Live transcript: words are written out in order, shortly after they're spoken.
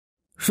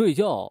睡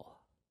觉、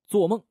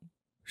做梦，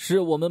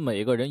是我们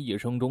每个人一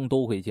生中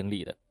都会经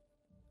历的。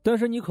但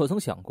是你可曾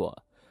想过，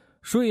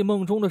睡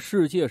梦中的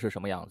世界是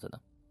什么样子呢？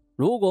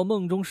如果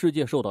梦中世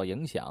界受到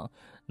影响，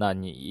那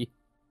你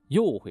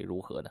又会如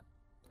何呢？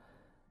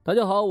大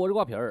家好，我是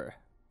瓜皮儿。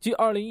继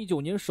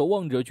2019年《守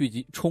望者》剧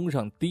集冲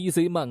上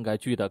DC 漫改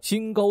剧的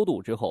新高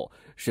度之后，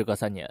时隔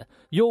3年，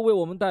又为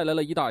我们带来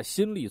了一大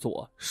新力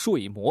作《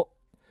睡魔》。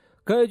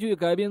该剧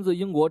改编自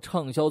英国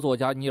畅销作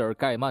家尼尔·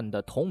盖曼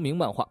的同名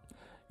漫画。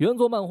原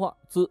作漫画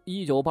自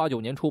1989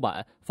年出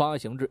版，发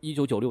行至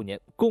1996年，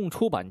共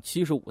出版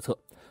75册，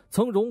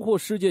曾荣获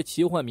世界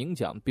奇幻名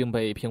奖，并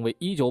被评为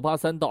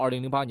1983到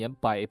2008年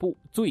100部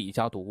最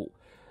佳读物。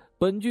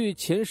本剧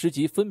前10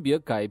集分别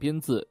改编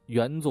自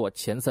原作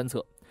前3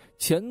册：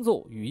前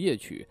奏与夜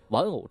曲、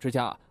玩偶之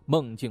家、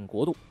梦境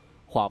国度。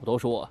话不多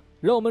说，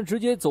让我们直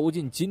接走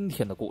进今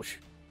天的故事。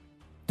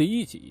第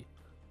1集，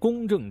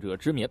公正者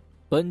之眠。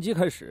本集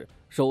开始，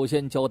首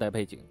先交代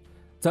背景。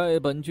在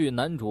本剧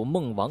男主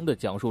梦王的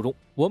讲述中，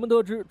我们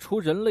得知除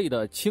人类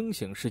的清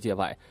醒世界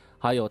外，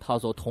还有他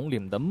所统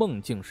领的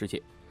梦境世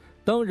界。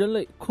当人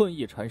类困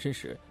意缠身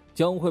时，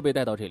将会被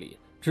带到这里，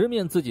直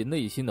面自己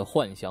内心的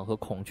幻想和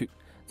恐惧。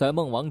在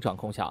梦王掌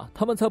控下，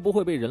他们才不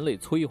会被人类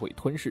摧毁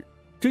吞噬。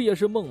这也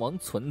是梦王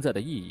存在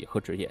的意义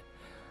和职业。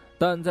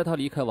但在他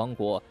离开王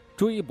国，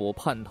追捕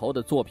叛逃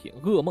的作品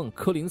《噩梦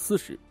柯林斯》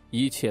时，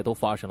一切都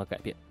发生了改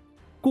变。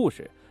故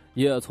事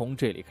也从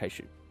这里开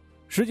始。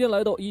时间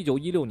来到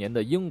1916年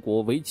的英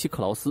国维奇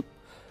克劳斯，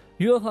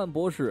约翰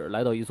博士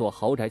来到一座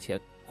豪宅前，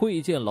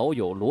会见老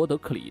友罗德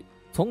克里。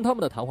从他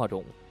们的谈话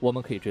中，我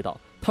们可以知道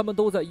他们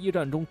都在一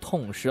战中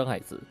痛失爱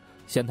子。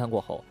闲谈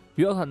过后，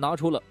约翰拿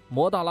出了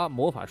摩大拉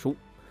魔法书，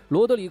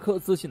罗德里克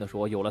自信地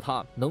说，有了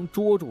它能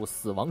捉住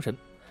死亡神，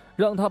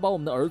让他把我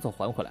们的儿子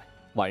还回来。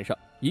晚上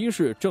仪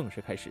式正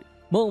式开始，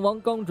梦王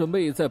刚准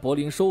备在柏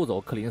林收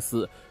走克林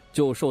斯，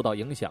就受到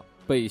影响，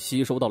被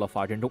吸收到了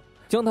法阵中，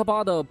将他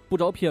扒得不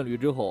着片缕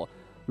之后，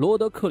罗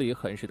德克里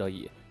很是得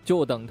意，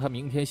就等他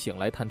明天醒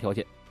来谈条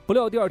件。不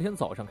料第2天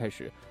早上开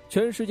始，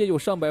全世界有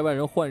上百万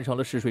人患上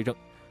了嗜睡症。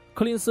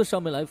柯林斯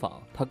上门来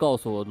访，他告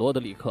诉罗德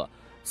里克，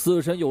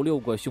死神有6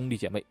个兄弟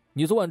姐妹，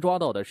你昨晚抓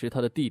到的是他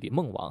的弟弟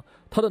梦王，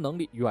他的能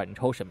力远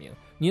超神明，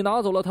你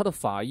拿走了他的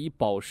法衣、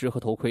宝石和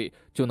头盔，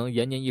就能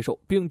延年益寿，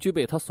并具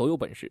备他所有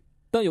本事。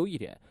但有一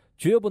点，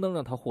绝不能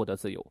让他获得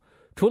自由，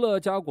除了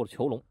加固的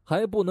囚笼，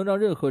还不能让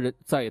任何人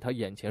在他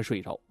眼前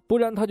睡着，不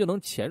然他就能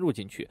潜入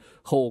进去，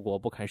后果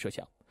不堪设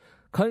想。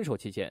看守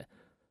期间，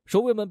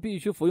守卫们必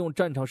须服用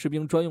战场士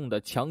兵专用的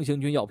强行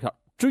军药片。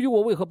至于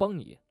我为何帮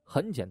你，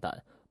很简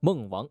单，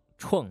梦王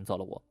创造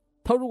了我，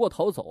他如果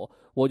逃走，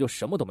我就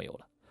什么都没有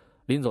了。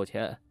临走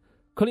前，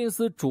柯林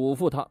斯嘱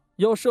咐他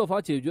要设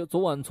法解决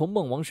昨晚从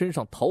梦王身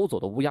上逃走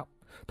的乌鸦，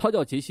他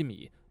叫杰西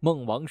米，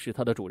梦王是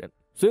他的主人。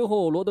随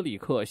后罗德里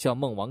克向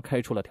梦王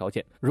开出了条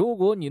件，如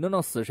果你能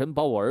让死神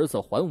把我儿子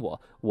还我，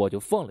我就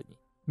放了你。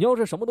你要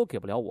是什么都给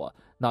不了我，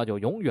那就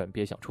永远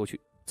别想出去。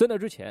在那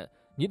之前，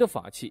你的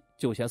法器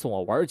就先送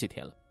我玩几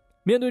天了。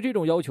面对这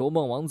种要求，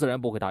梦王自然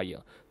不会答应，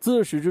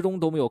自始至终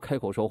都没有开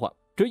口说话。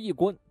这一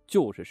关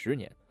就是10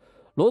年。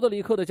罗德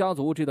里克的家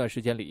族这段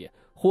时间里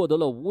获得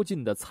了无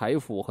尽的财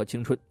富和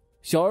青春，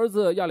小儿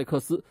子亚历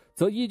克斯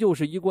则依旧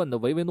是一贯的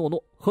唯唯诺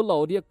诺，和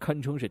老爹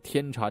堪称是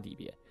天差地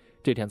别。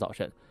这天早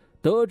晨，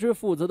得知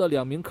负责的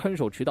2名看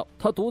守迟到，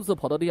他独自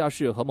跑到地下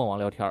室和梦王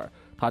聊天。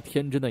他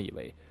天真的以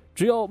为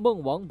只要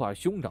梦王把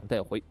兄长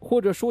带回，或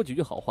者说几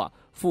句好话，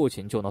父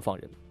亲就能放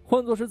人，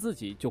换作是自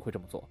己就会这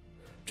么做。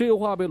这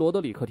话被罗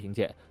德里克听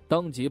见，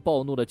当即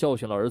暴怒地教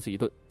训了儿子一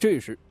顿。这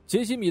时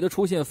杰西米的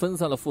出现分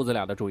散了父子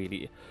俩的注意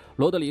力，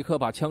罗德里克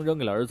把枪扔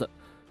给了儿子，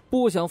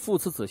不想父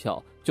慈子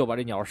孝，就把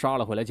这鸟杀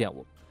了回来见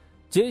我。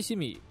杰西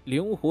米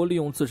灵活利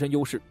用自身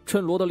优势，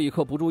趁罗德里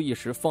克不注意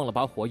时放了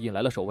把火，引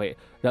来了守卫，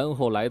然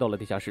后来到了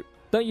地下室。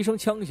但一声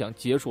枪响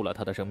结束了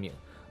他的生命。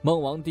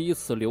梦王第一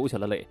次流下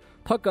了泪，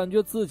他感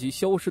觉自己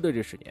消失的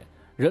这10年，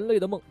人类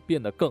的梦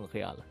变得更黑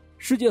暗了，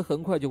世界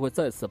很快就会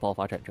再次爆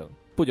发战争。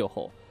不久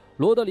后，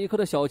罗德里克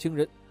的小情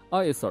人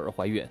艾瑟尔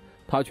怀孕，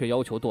他却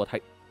要求堕胎。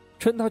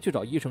趁他去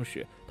找医生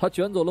时，他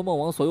卷走了梦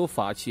王所有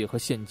法器和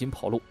现金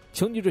跑路。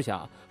情急之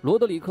下，罗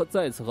德里克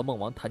再次和梦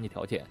王谈起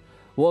条件，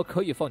我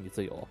可以放你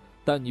自由，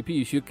但你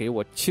必须给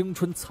我青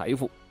春财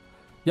富。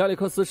亚历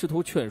克斯试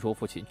图劝说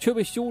父亲，却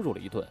被羞辱了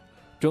一顿。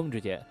争执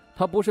间，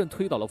他不慎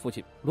推倒了父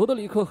亲，罗德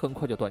里克很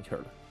快就断气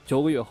了。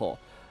9个月后，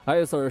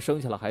艾瑟尔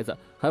生下了孩子，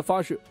还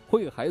发誓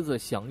会给孩子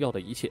想要的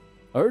一切。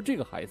而这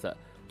个孩子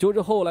就是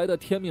后来的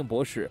天命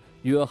博士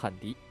约翰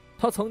迪，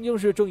他曾经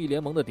是正义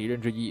联盟的敌人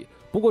之一。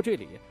不过这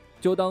里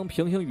就当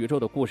平行宇宙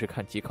的故事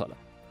看即可了。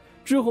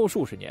之后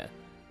数十年，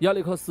亚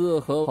历克斯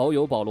和好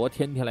友保罗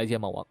天天来见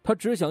梦王，他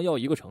只想要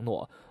一个承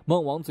诺，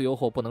梦王自由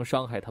后不能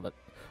伤害他们。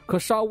可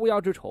杀乌鸦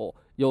之仇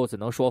又怎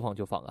能说放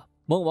就放啊？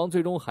梦王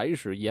最终还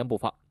是一言不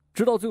发。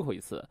直到最后一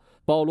次，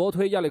保罗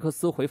推亚历克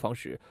斯回房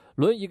时，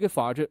轮椅给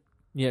法阵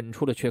碾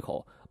出了缺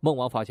口。梦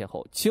王发现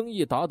后，轻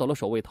易打倒了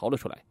守卫，逃了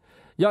出来。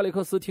亚历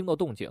克斯听到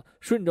动静，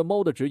顺着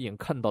猫的指引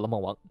看到了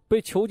梦王，被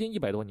囚禁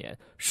100多年，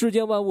世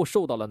间万物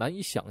受到了难以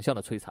想象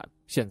的摧残，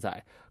现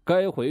在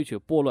该回去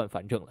拨乱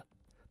反正了。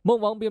梦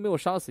王并没有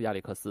杀死亚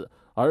历克斯，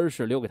而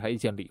是留给他一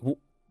件礼物，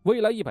未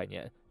来100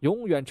年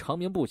永远长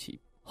眠不起，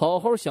好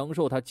好享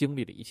受他经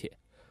历的一切。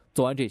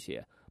做完这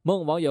些，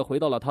梦王也回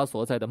到了他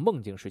所在的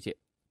梦境世界。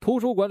图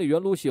书管理员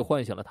露西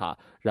唤醒了他，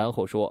然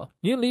后说：“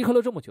您离开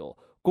了这么久，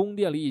宫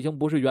殿里已经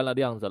不是原来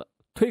的样子了。”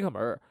推开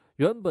门，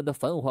原本的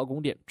繁华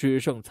宫殿只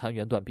剩残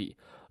垣断壁。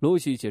露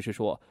西解释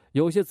说：“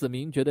有些子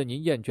民觉得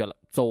您厌倦了，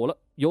走了，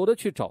有的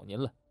去找您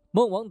了。”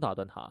梦王打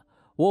断他：“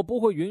我不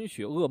会允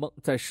许噩梦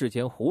在世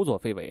间胡作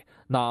非为，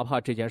哪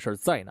怕这件事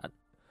再难。”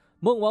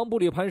梦王步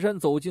履蹒跚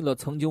走进了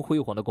曾经辉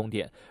煌的宫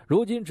殿，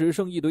如今只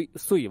剩一堆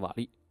碎瓦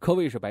砾，可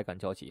谓是百感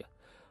交集啊。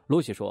露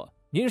西说：“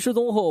您失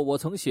踪后，我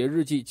曾写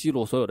日记记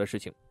录所有的事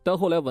情，但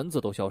后来文字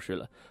都消失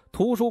了，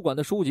图书馆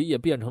的书籍也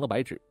变成了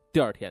白纸。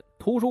第2天，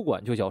图书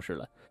馆就消失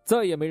了，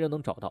再也没人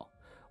能找到。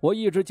我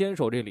一直坚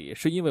守这里，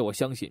是因为我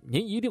相信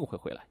您一定会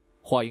回来。”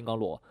话音刚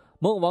落，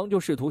梦王就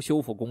试图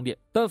修复宫殿，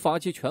但法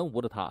器全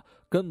无的他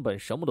根本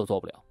什么都做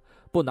不了，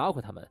不拿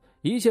回他们，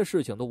一切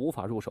事情都无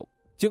法入手。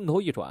镜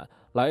头一转，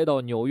来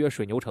到纽约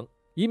水牛城，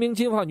一名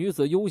金发女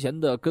子悠闲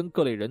地跟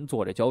各类人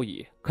做着交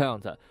易，看样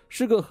子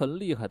是个很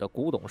厉害的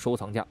古董收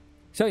藏家。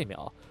下一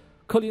秒，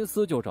柯林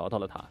斯就找到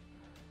了他，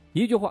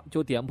一句话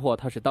就点破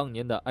他是当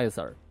年的艾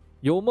瑟尔，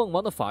有梦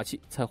王的法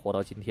器才活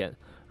到今天。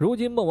如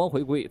今梦王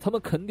回归，他们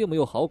肯定没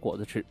有好果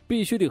子吃，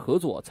必须得合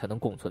作才能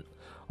共存。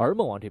而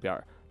梦王这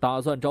边打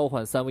算召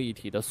唤3位一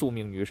体的宿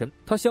命女神，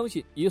他相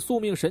信以宿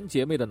命神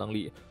姐妹的能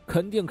力，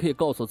肯定可以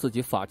告诉自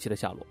己法器的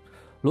下落。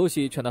露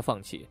西劝他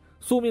放弃，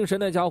宿命神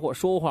那家伙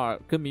说话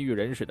跟谜语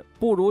人似的，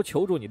不如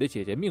求助你的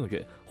姐姐命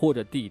运或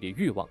者弟弟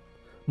欲望。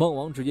梦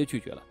王直接拒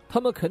绝了，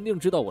他们肯定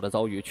知道我的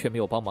遭遇，却没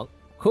有帮忙，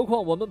何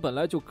况我们本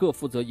来就各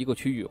负责一个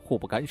区域，互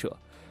不干涉。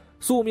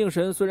宿命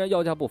神虽然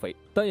要价不菲，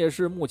但也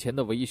是目前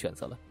的唯一选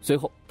择了。随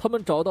后他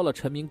们找到了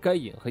臣民该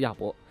隐和亚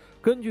伯。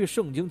根据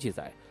圣经记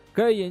载，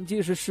该隐既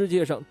是世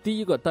界上第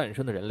一个诞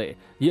生的人类，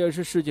也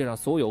是世界上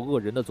所有恶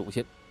人的祖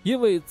先，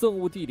因为憎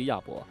恶弟弟亚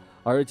伯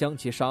而将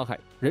其杀害，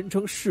人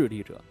称弑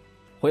力者。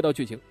回到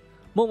剧情，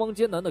梦王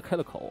艰难地开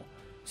了口，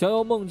想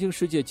要梦境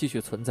世界继续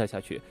存在下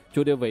去，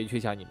就得委屈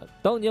下你们。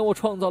当年我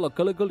创造了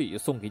格雷格里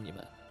送给你们，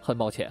很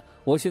抱歉，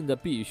我现在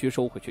必须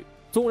收回去。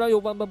纵然有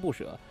万般不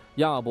舍，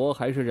亚伯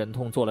还是忍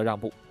痛做了让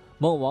步。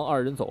梦王2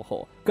人走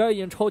后，该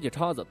隐抄起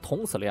叉子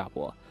捅死了亚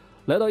伯。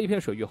来到一片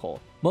水域后，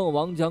梦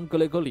王将格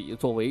雷格里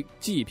作为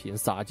祭品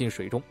撒进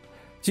水中，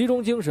集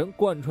中精神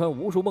贯穿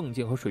无数梦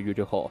境和水域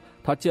之后，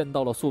他见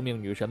到了宿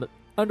命女神们。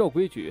按照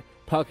规矩，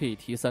他可以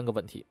提3个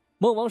问题。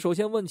梦王首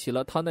先问起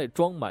了他那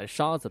装满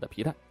沙子的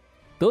皮带，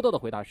得到的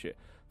回答是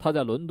他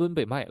在伦敦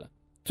被卖了，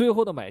最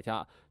后的买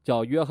家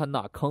叫约翰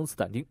娜·康斯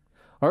坦丁，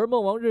而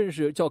梦王认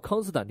识叫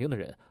康斯坦丁的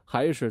人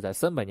还是在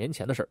300年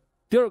前的事儿。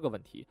第2个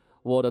问题，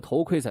我的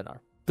头盔在哪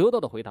儿？得到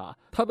的回答，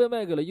他被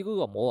卖给了一个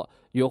恶魔，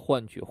以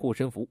换取护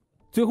身符。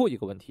最后一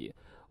个问题，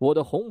我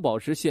的红宝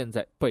石现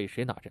在被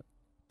谁拿着？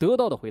得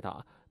到的回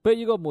答，被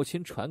一个母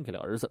亲传给了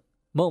儿子。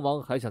梦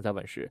王还想再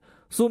问时，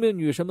宿命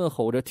女神们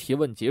吼着提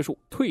问结束，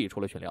退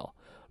出了群聊。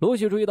罗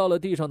西注意到了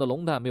地上的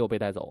龙蛋没有被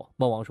带走，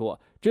梦王说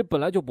这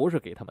本来就不是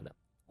给他们的。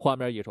画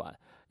面一转，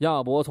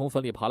亚伯从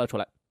坟里爬了出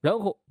来，然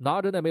后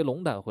拿着那枚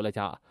龙蛋回了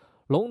家。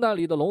龙蛋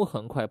里的龙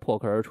很快破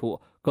壳而出，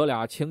哥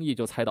俩轻易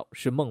就猜到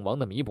是梦王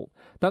的弥补，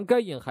但该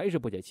隐还是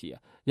不解气。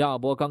亚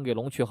伯刚给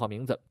龙取好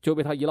名字，就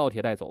被他一烙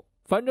铁带走，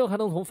反正还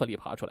能从坟里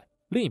爬出来。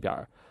另一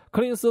边，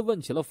柯林斯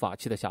问起了法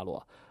器的下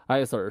落。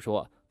埃瑟尔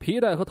说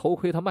皮带和头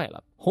盔他卖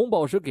了，红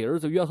宝石给儿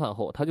子约翰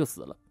后他就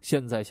死了，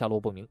现在下落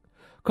不明。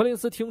柯林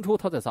斯听出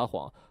他在撒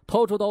谎，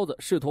掏出刀子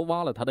试图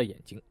挖了他的眼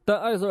睛，但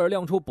埃瑟尔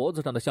亮出脖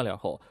子上的项链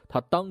后，他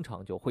当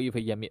场就灰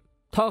飞烟灭。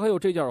他还有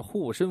这件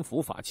护身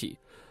符法器。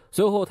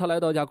随后他来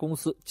到一家公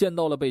司，见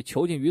到了被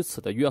囚禁于此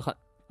的约翰，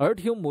而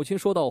听母亲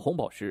说到红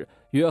宝石，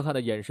约翰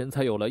的眼神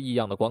才有了异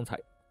样的光彩。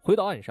回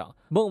到岸上，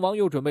梦王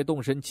又准备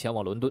动身前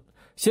往伦敦，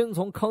先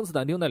从康斯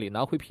坦丁那里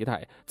拿回皮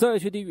带，再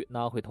去地狱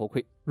拿回头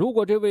盔。如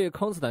果这位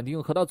康斯坦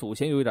丁和他祖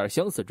先有一点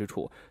相似之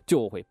处，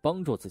就会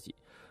帮助自己。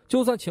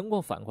就算情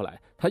况反过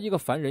来，他一个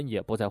凡人也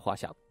不在话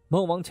下。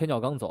梦王前脚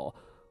刚走，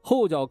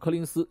后脚柯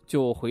林斯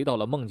就回到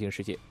了梦境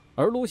世界，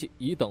而露西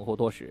已等候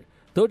多时。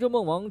得知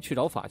梦王去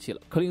找法器了，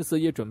柯林斯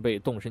也准备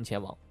动身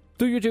前往。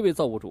对于这位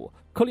造物主，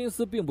柯林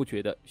斯并不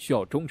觉得需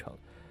要忠诚，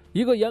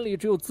一个眼里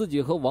只有自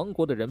己和王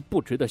国的人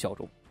不值得效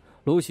忠。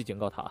露西警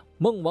告他，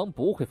梦王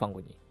不会放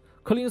过你。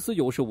柯林斯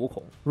有恃无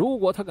恐，如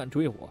果他敢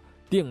追我，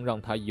定让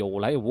他有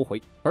来无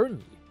回，而你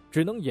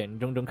只能眼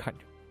睁睁看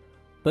着。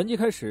本集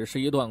开始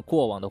是一段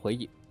过往的回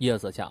忆。夜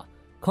色下，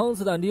康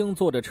斯坦丁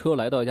坐着车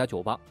来到一家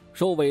酒吧，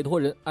受委托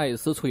人艾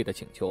斯翠的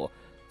请求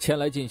前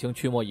来进行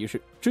驱魔仪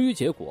式。至于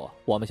结果，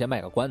我们先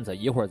卖个关子，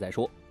一会儿再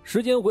说。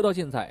时间回到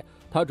现在，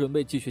他准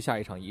备继续下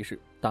一场仪式。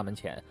大门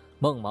前，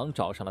梦王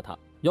找上了他，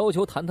要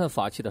求谈谈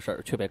法器的事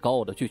儿，却被高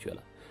傲的拒绝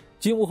了。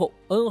进屋后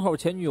，N 号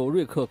前女友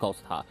瑞克告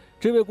诉他，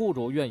这位雇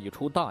主愿意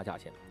出大价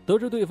钱，得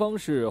知对方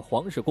是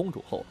皇室公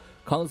主后，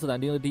康斯坦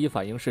丁的第一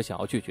反应是想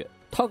要拒绝，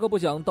他可不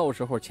想到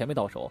时候钱没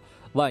到手，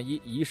万一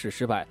仪式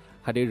失败，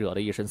还得惹得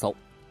一身骚。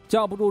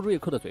架不住瑞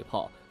克的嘴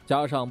炮，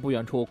加上不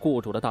远处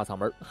雇主的大嗓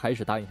门，还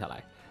是答应下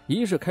来。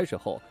仪式开始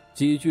后，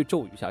几句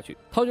咒语下去，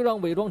他就让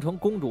伪装成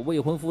公主未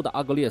婚夫的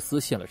阿格列斯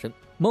现了身。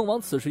孟王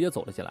此时也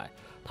走了进来，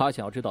他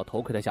想要知道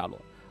头盔的下落。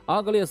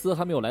阿格列斯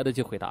还没有来得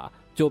及回答，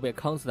就被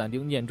康斯坦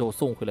丁念咒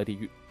送回了地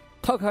狱。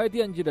他可还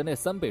惦记着那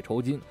3倍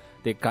酬金，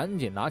得赶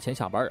紧拿钱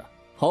下班啊！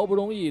好不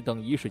容易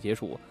等仪式结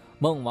束，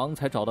孟王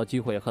才找到机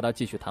会和他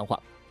继续谈话。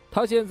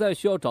他现在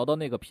需要找到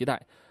那个皮带，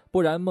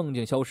不然梦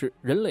境消失，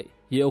人类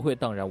也会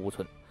荡然无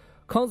存。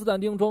康斯坦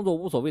丁装作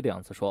无所谓的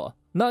样子说：“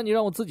那你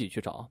让我自己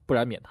去找，不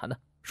然免谈呢。”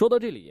说到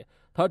这里，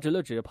他指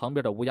了指旁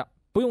边的乌鸦，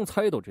不用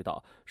猜都知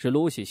道是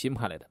露西新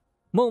派来的。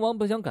孟王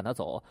不想赶他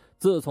走，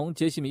自从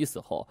杰西米死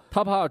后，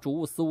他怕主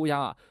物死乌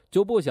鸦，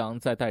就不想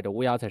再带着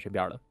乌鸦在身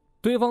边了。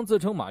对方自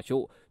称马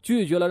修，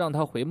拒绝了让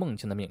他回梦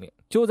境的命令。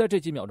就在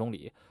这几秒钟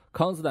里，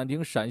康斯坦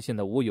丁闪现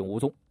的无影无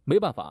踪。没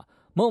办法，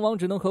孟王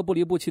只能和不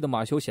离不弃的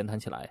马修闲谈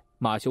起来。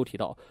马修提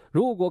到，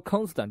如果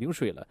康斯坦丁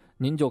睡了，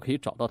您就可以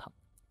找到他。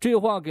这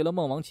话给了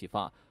孟王启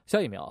发，下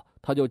一秒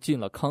他就进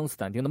了康斯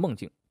坦丁的梦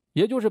境，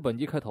也就是本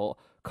集开头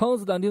康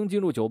斯坦丁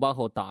进入酒吧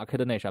后打开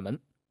的那扇门。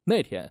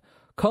那天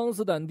康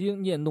斯坦丁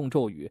念动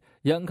咒语，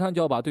眼看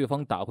就要把对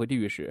方打回地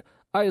狱时，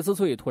艾斯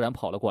翠突然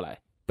跑了过来，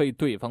被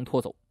对方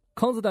拖走。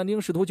康斯坦丁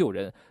试图救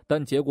人，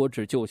但结果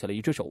只救下了一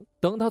只手。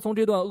等他从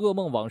这段噩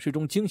梦往事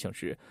中惊醒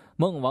时，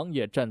孟王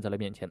也站在了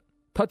面前。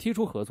他提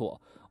出合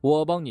作，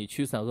我帮你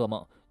驱散噩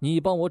梦，你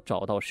帮我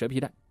找到蛇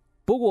皮袋。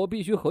不过我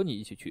必须和你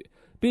一起去，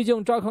毕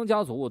竟扎康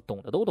家族懂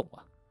的都懂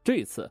啊。这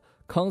一次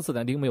康斯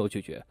坦丁没有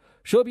拒绝，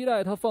蛇皮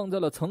袋他放在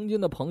了曾经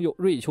的朋友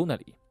瑞秋那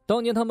里。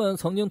当年他们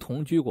曾经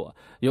同居过，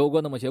有过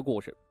那么些故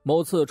事。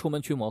某次出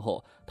门驱魔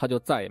后，他就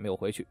再也没有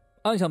回去。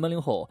按下门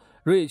铃后，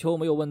瑞秋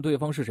没有问对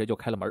方是谁就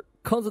开了门。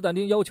康斯坦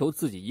丁要求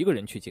自己一个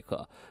人去即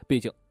可，毕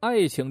竟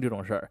爱情这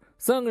种事儿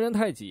，3个人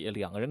太挤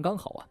，2个人刚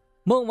好啊。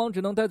孟王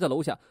只能待在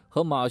楼下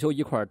和马修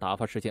一块打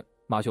发时间。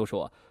马修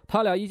说，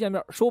他俩一见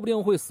面，说不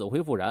定会死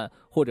灰复燃，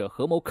或者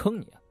合谋坑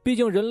你。毕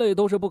竟人类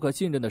都是不可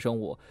信任的生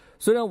物，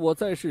虽然我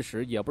在世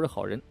时也不是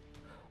好人。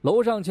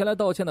楼上前来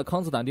道歉的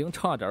康斯坦丁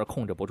差点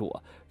控制不住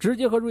啊，直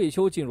接和瑞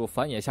秋进入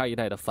繁衍下一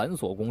代的繁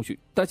琐工序。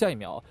但下一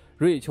秒，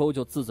瑞秋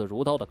就字字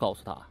如刀地告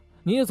诉他，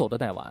你走的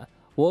太晚，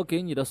我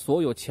给你的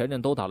所有前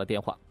任都打了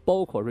电话，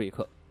包括瑞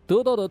克，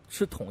得到的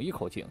是统一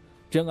口径，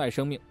珍爱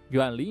生命，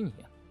远离你。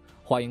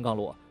话音刚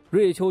落，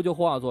瑞秋就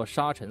化作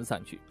沙尘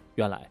散去。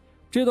原来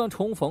这段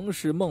重逢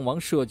是孟王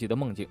设计的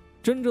梦境，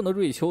真正的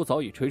瑞秋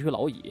早已垂垂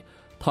老矣，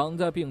躺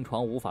在病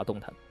床无法动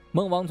弹。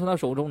孟王从他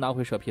手中拿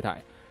回蛇皮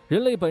袋，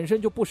人类本身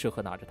就不适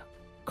合拿着它，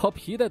靠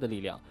皮带的力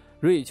量，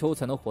瑞秋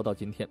才能活到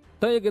今天，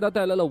但也给他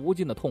带来了无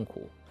尽的痛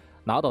苦。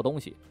拿到东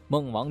西，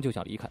孟王就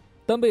想离开，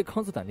但被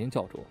康斯坦丁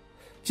叫住。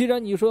既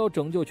然你说要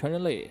拯救全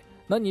人类，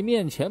那你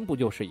面前不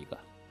就是一个？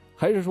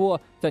还是说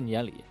在你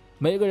眼里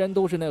每个人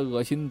都是那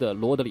恶心的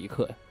罗德里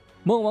克呀？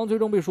孟王最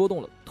终被说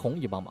动了，同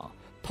意帮忙。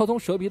他从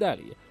蛇皮袋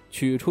里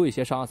取出一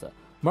些沙子，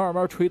慢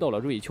慢吹到了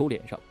瑞秋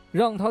脸上，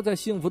让他在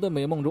幸福的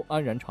美梦中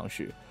安然长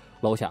逝。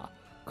楼下，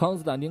康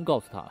斯坦丁告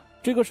诉他，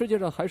这个世界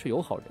上还是有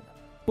好人的，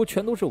不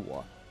全都是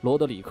我罗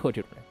德里克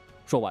这种人。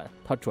说完，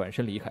他转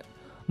身离开。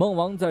孟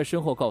王在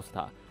身后告诉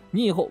他，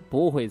你以后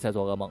不会再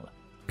做噩梦了。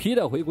皮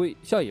带回归，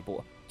下一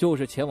步就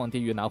是前往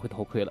地狱拿回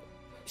头盔了。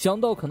想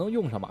到可能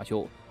用上马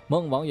修，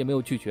孟王也没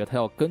有拒绝他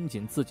要跟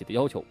紧自己的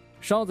要求。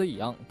沙子一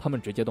扬，他们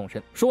直接动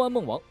身。说完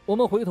孟王，我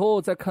们回头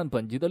再看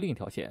本集的另一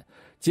条线。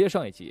接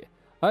上一集，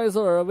艾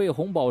瑟尔为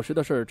红宝石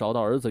的事找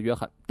到儿子约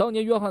翰，当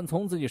年约翰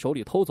从自己手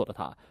里偷走了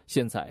他，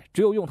现在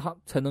只有用他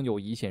才能有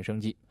一线生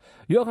机。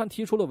约翰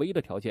提出了唯一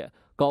的条件，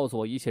告诉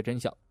我一切真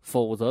相，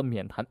否则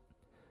免谈。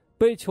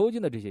被囚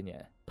禁的这些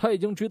年，他已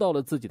经知道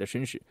了自己的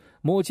身世。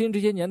母亲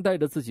这些年带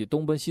着自己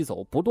东奔西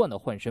走，不断的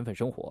换身份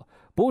生活，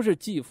不是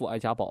继父挨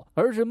家暴，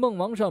而是孟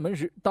王上门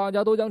时，大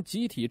家都将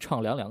集体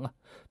唱凉凉啊！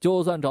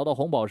就算找到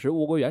红宝石，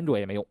物归原主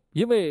也没用，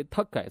因为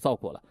他改造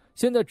过了，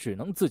现在只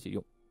能自己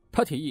用。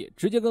他提议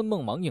直接跟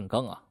孟王硬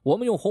刚啊！我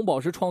们用红宝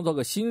石创造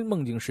个新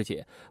梦境世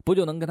界，不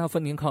就能跟他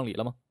分庭抗礼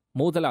了吗？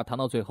母子俩谈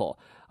到最后，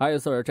艾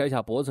瑟尔摘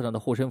下脖子上的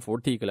护身符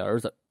递给了儿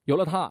子，有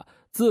了他，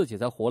自己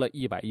才活了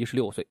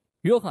116岁。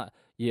约翰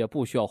也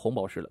不需要红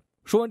宝石了。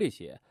说完这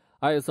些，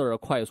艾瑟尔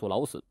快速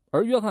老死，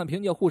而约翰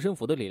凭借护身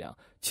符的力量，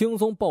轻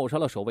松爆杀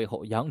了守卫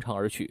后扬长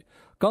而去。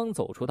刚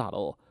走出大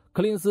楼，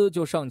克林斯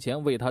就上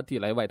前为他递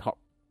来外套，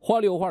话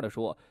里有话地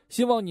说，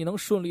希望你能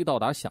顺利到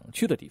达想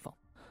去的地方。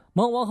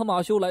孟王和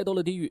马修来到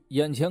了地狱，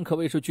眼前可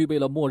谓是具备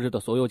了末日的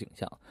所有景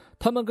象。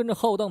他们跟着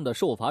浩荡的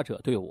受罚者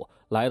队伍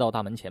来到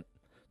大门前，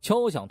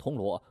敲响铜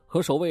锣，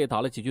和守卫打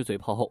了几句嘴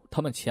炮后，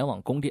他们前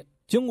往宫殿。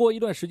经过一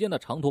段时间的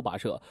长途跋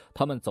涉，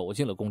他们走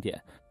进了宫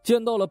殿，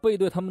见到了背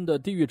对他们的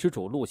地狱之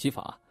主路西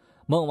法。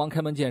孟王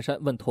开门见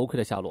山问头盔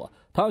的下落，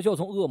他需要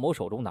从恶魔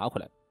手中拿回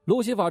来。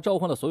路西法召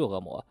唤了所有恶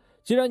魔，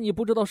既然你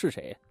不知道是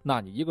谁，那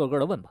你一个个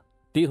的问吧。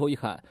低头一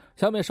看，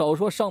下面少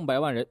说上百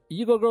万人，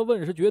一个个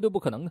问是绝对不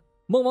可能的。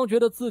孟王觉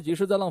得自己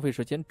是在浪费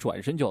时间，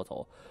转身就要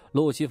走。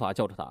路西法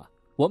叫住他：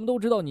我们都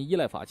知道你依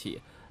赖法器，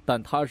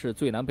但他是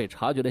最难被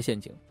察觉的陷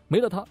阱，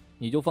没了他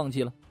你就放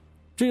弃了。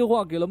这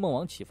话给了孟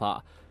王启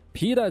发，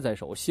皮带在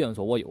手，线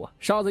索我有啊！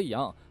杀贼一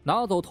样，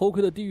拿走头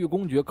盔的地狱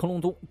公爵克隆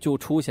宗就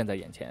出现在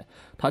眼前。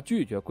他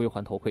拒绝归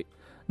还头盔，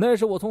那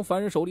是我从凡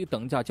人手里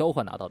等价交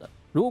换拿到的。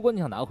如果你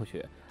想拿回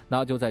去，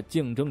那就在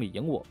竞争里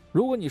赢我；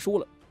如果你输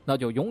了，那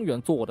就永远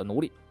做我的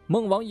奴隶。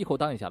孟王一口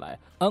答应下来，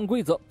按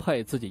规则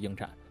派自己应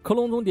战。克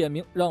隆宗点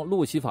名让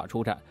路西法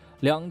出战，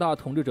两大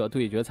统治者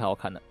对决才好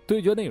看呢。对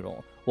决内容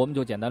我们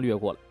就简单略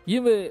过了，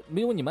因为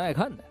没有你们爱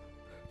看的。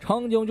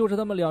场景就是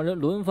他们两人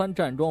轮番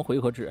站桩回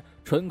合制，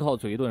纯靠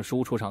嘴遁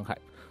输出伤害，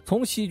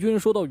从细菌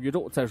说到宇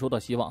宙，再说到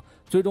希望，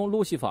最终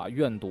路西法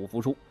愿赌服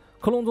输。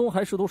克隆宗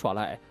还试图耍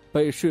赖，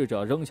被侍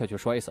者扔下去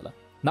摔死了。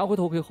拿回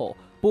头盔后，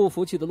不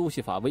服气的路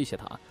西法威胁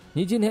他：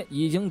你今天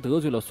已经得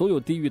罪了所有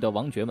地狱的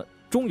王爵们，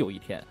终有一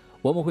天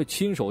我们会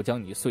亲手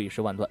将你碎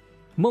尸万段。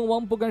孟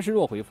王不甘示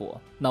弱回复：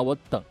那我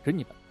等着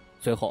你们。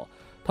随后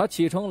他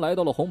启程来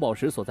到了红宝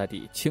石所在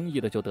地，轻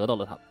易的就得到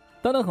了它。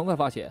但他很快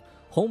发现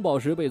红宝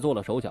石被做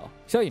了手脚，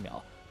下一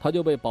秒他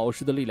就被宝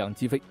石的力量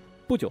击飞。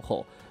不久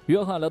后，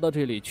约翰来到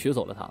这里取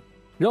走了他。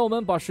让我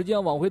们把时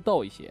间往回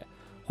倒一些，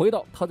回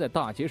到他在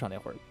大街上那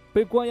会儿，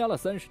被关押了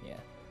30年，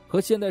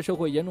和现代社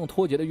会严重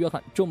脱节的约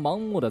翰正盲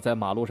目的在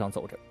马路上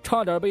走着，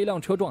差点被一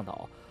辆车撞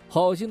倒。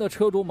好心的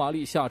车主玛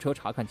丽下车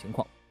查看情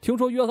况，听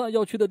说约翰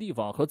要去的地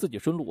方和自己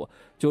顺路，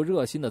就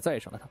热心的载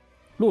上了他。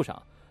路上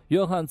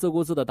约翰自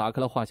顾自地打开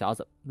了话匣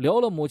子，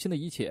聊了母亲的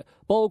一切，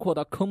包括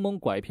他坑蒙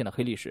拐骗的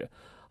黑历史，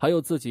还有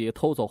自己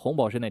偷走红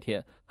宝石那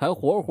天还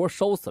活活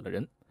烧死了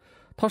人。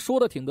他说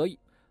的挺得意，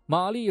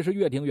玛丽是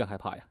越听越害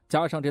怕呀，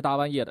加上这大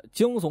半夜的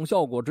惊悚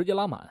效果直接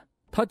拉满。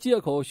他借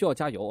口需要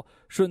加油，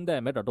顺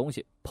带买点东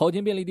西，跑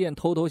进便利店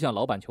偷偷向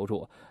老板求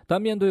助。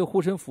但面对护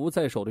身符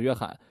在手的约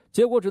翰，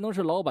结果只能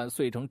是老板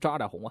碎成渣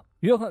渣红啊！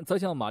约翰则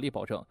向玛丽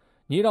保证：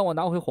你让我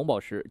拿回红宝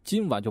石，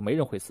今晚就没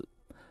人会死。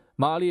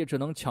玛丽只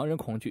能强忍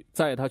恐惧，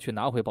载他去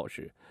拿回宝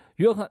石。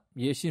约翰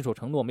也信守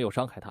承诺，没有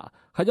伤害他，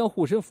还将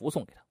护身符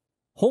送给他。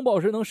红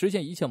宝石能实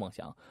现一切梦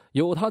想，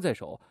有他在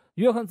手，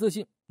约翰自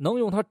信能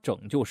用它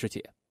拯救世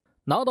界。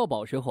拿到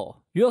宝石后，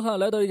约翰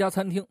来到一家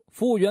餐厅，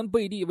服务员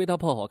贝蒂为他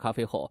泡好咖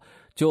啡后，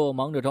就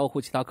忙着招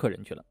呼其他客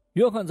人去了。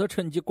约翰则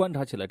趁机观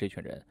察起了这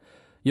群人，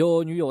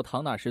有女友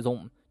唐娜失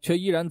踪，却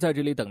依然在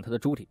这里等他的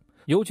朱莉；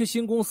有去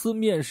新公司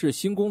面试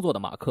新工作的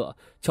马克，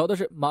巧的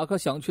是马克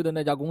想去的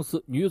那家公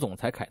司女总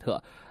裁凯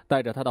特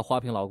带着她的花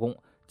瓶老公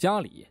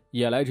家里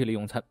也来这里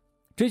用餐。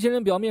这些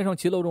人表面上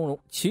其乐融融，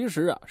其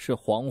实是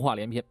谎话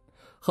连篇。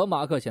和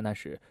马克闲谈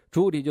时，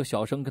朱莉就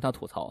小声跟他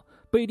吐槽，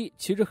贝蒂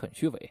其实很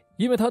虚伪，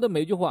因为他的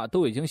每句话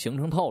都已经形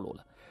成套路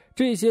了。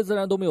这些自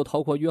然都没有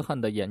逃过约翰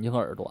的眼睛和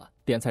耳朵。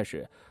点菜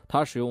时，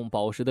他使用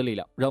宝石的力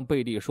量让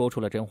贝蒂说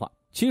出了真话：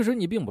其实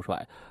你并不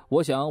帅，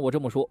我想我这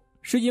么说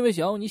是因为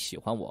想要你喜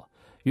欢我。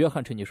约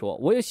翰趁机说：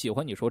我也喜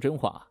欢你说真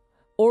话，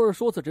偶尔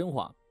说次真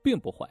话并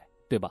不坏，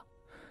对吧？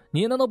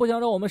你难道不想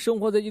让我们生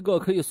活在一个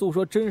可以诉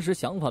说真实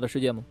想法的世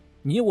界吗？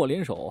你我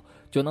联手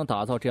就能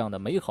打造这样的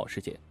美好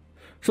世界。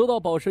受到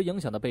宝石影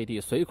响的贝蒂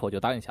随口就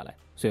答应下来。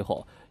随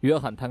后约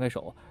翰摊开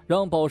手，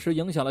让宝石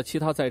影响了其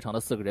他在场的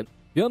4个人。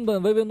原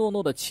本唯唯诺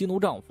诺的妻奴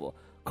丈夫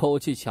口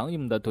气强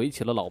硬地怼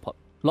起了老婆：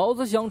老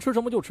子想吃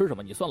什么就吃什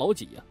么，你算老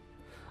几呀？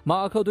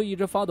马克对一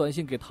直发短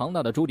信给唐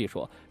娜的朱莉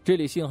说：这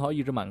里信号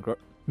一直满格，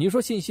你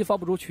说信息发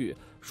不出去，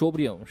说不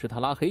定是他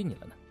拉黑你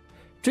了呢。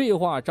这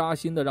话扎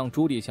心的让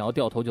朱莉想要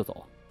掉头就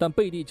走，但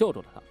贝蒂叫住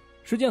了他：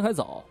时间还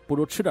早，不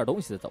如吃点东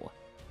西再走啊。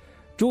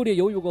朱莉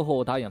犹豫过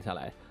后答应下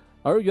来，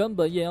而原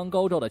本艳阳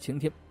高照的晴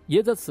天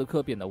也在此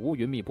刻变得乌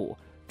云密布。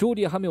朱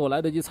莉还没有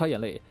来得及擦眼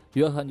泪，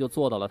约翰就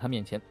坐到了他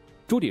面前。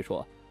朱莉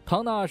说：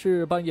唐娜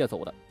是半夜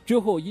走的，之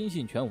后音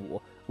信全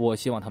无，我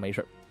希望她没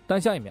事。但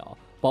下一秒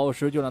宝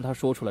石就让他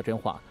说出了真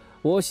话：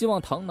我希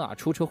望唐娜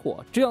出车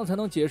祸，这样才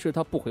能解释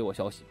她不回我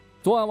消息。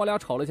昨晚我俩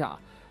吵了架，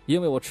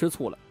因为我吃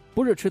醋了，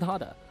不是吃她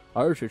的，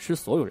而是吃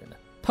所有人的。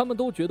他们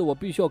都觉得我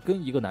必须要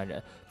跟一个男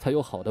人才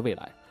有好的未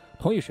来。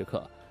同一时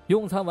刻，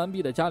用餐完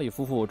毕的家里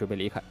夫妇准备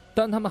离开，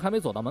但他们还没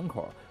走到门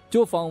口，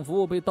就仿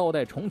佛被倒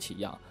带重启一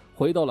样，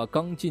回到了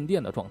刚进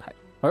店的状态。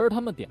而他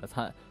们点的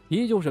餐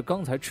依旧是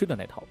刚才吃的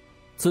那套。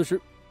此时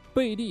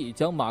贝蒂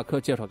将马克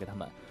介绍给他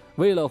们，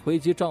为了回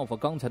击丈夫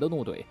刚才的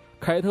怒怼，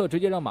凯特直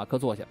接让马克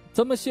坐下，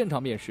咱们现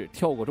场面试，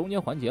跳过中间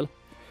环节了。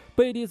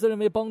贝蒂自认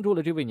为帮助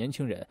了这位年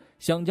轻人，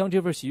想将这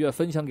份喜悦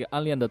分享给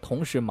暗恋的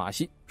同事马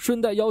西，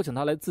顺带邀请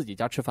他来自己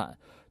家吃饭。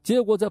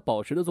结果在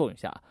宝石的作用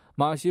下，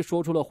马西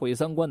说出了毁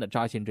三观的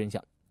扎心真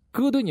相：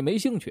哥对你没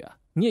兴趣啊，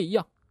你也一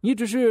样，你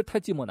只是太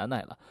寂寞难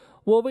耐了。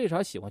我为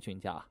啥喜欢去你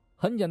家？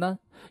很简单，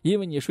因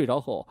为你睡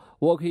着后，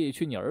我可以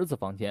去你儿子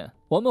房间，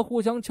我们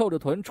互相翘着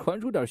臀传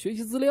输点学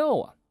习资料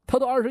啊。他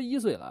都21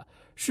岁了，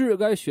是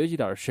该学习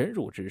点深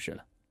入知识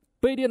了。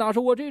贝蒂哪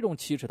受过这种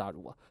奇耻大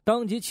辱啊，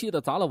当即气得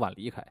砸了碗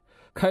离开。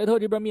凯特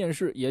这边面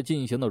试也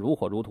进行得如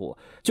火如荼，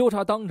就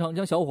差当场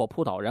将小伙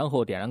扑倒，然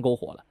后点燃篝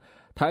火了。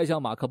他还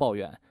向马克抱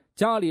怨，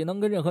家里能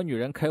跟任何女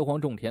人开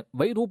荒种田，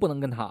唯独不能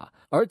跟她。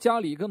而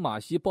家里跟马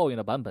西抱怨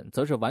的版本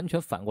则是完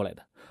全反过来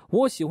的。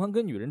我喜欢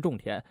跟女人种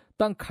田，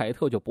但凯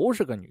特就不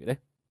是个女的。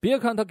别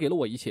看她给了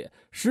我一切，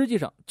实际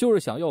上就是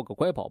想要个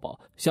乖宝宝，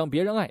想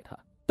别人爱她。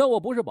但我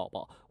不是宝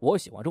宝，我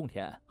喜欢种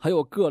田，还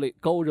有各类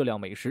高热量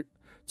美食。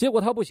结果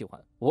她不喜欢，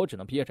我只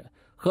能憋着。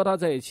和她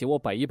在一起，我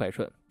百依百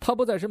顺；她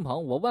不在身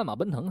旁，我万马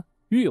奔腾啊！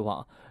欲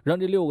望让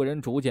这6个人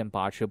逐渐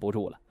把持不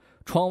住了。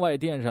窗外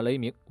电闪雷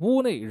鸣，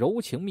屋内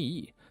柔情蜜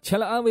意。前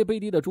来安慰贝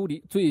蒂的朱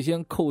迪最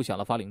先扣响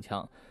了发令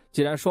枪。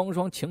既然双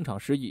双情场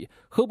失意，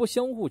何不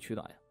相互取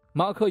暖呀？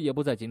马克也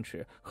不再矜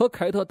持，和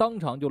凯特当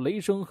场就雷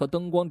声和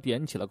灯光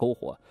点起了篝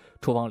火。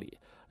厨房里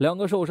，2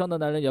个受伤的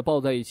男人也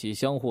抱在一起，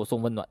相互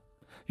送温暖。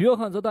约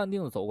翰则淡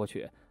定地走过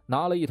去，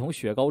拿了一桶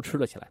雪糕吃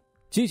了起来。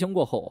激情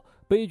过后，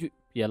悲剧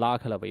也拉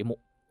开了帷幕。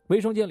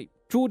卫生间里，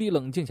朱迪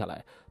冷静下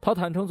来，他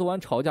坦诚昨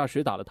晚吵架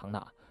时打了唐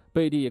娜。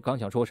贝蒂刚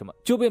想说什么，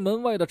就被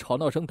门外的吵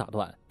闹声打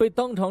断，被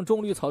当场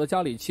种绿草的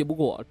家里气不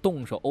过，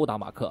动手殴打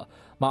马克。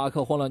马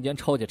克慌乱间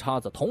抄起叉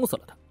子捅死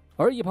了他。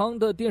而一旁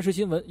的电视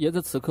新闻也在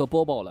此刻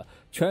播报了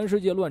全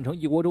世界乱成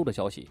一锅粥的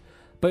消息。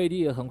贝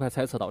蒂很快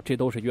猜测到这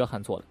都是约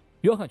翰做的，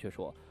约翰却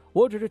说：“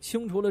我只是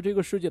清除了这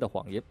个世界的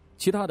谎言，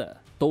其他的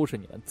都是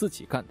你们自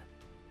己干的。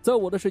在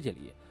我的世界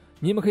里，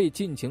你们可以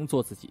尽情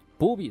做自己，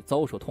不必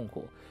遭受痛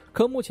苦。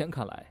可目前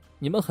看来，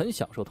你们很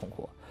享受痛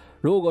苦。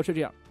如果是这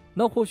样，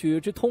那或许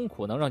这痛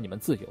苦能让你们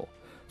自由。”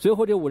随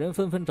后这5人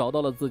纷纷找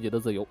到了自己的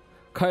自由。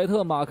凯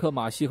特、马克、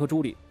马西和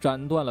朱莉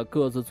斩断了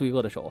各自罪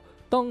恶的手，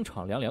当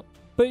场凉凉。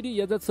贝蒂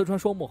也在刺穿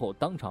双目后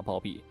当场暴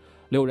毙。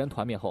6人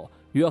团灭后，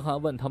约翰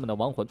问他们的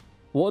亡魂：“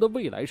我的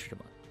未来是什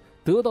么？”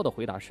得到的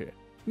回答是：“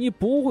你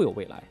不会有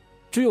未来，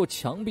只有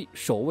墙壁、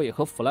守卫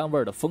和腐烂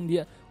味的疯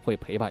癫会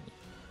陪伴你。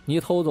你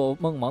偷走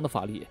梦王的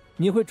法力，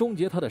你会终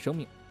结他的生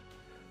命。”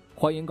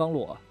话音刚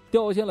落，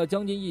掉线了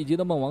将近1级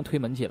的梦王推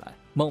门进来。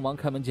梦王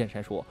开门见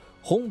山说：“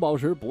红宝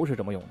石不是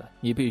这么用的，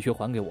你必须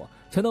还给我，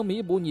才能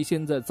弥补你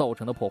现在造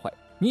成的破坏。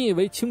你以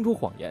为清除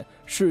谎言，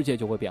世界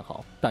就会变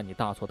好，但你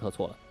大错特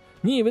错了。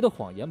你以为的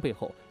谎言背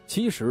后，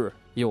其实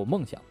也有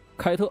梦想。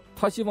凯特，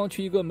他希望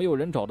去一个没有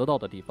人找得到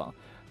的地方。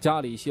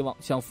家里希望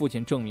向父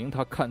亲证明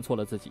他看错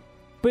了自己。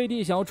贝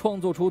蒂想要创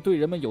作出对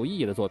人们有意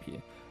义的作品，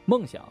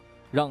梦想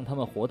让他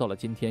们活到了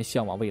今天，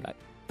向往未来。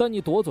但你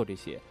夺走这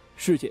些，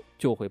世界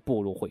就会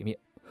步入毁灭。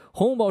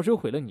红宝石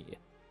毁了你，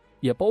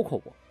也包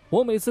括我。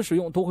我每次使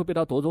用都会被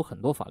他夺走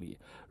很多法力。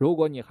如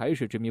果你还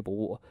是执迷不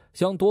悟，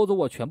想夺走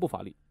我全部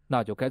法力，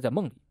那就该在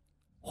梦里。”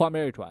画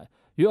面一转，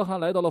约翰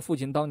来到了父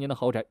亲当年的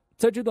豪宅。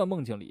在这段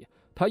梦境里，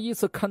他依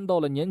次看到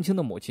了年轻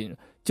的母亲，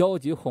焦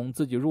急哄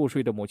自己入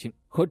睡的母亲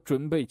和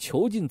准备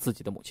囚禁自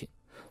己的母亲。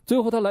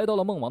最后他来到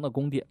了梦王的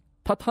宫殿，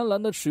他贪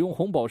婪地使用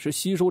红宝石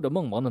吸收着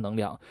梦王的能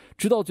量，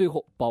直到最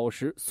后宝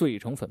石碎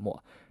成粉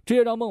末，这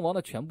也让梦王的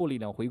全部力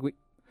量回归。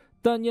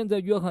但念在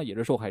约翰也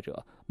是受害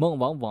者，梦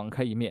王网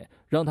开一面，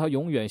让他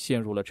永远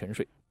陷入了沉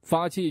睡，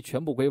法器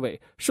全部归位，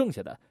剩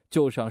下的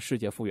就是让世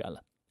界复原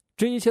了。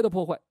这一切的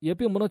破坏也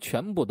并不能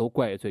全部都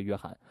怪罪约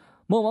翰。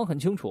梦王很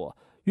清楚，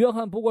约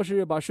翰不过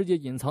是把世界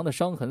隐藏的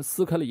伤痕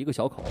撕开了一个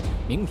小口，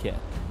明天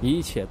一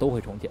切都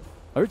会重建。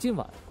而今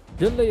晚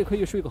人类可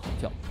以睡个好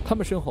觉。他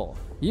们身后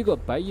一个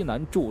白衣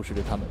男注视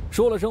着他们，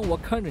说了声“我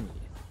看着你，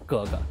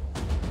哥哥”。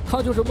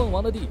他就是梦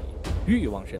王的弟弟欲望神。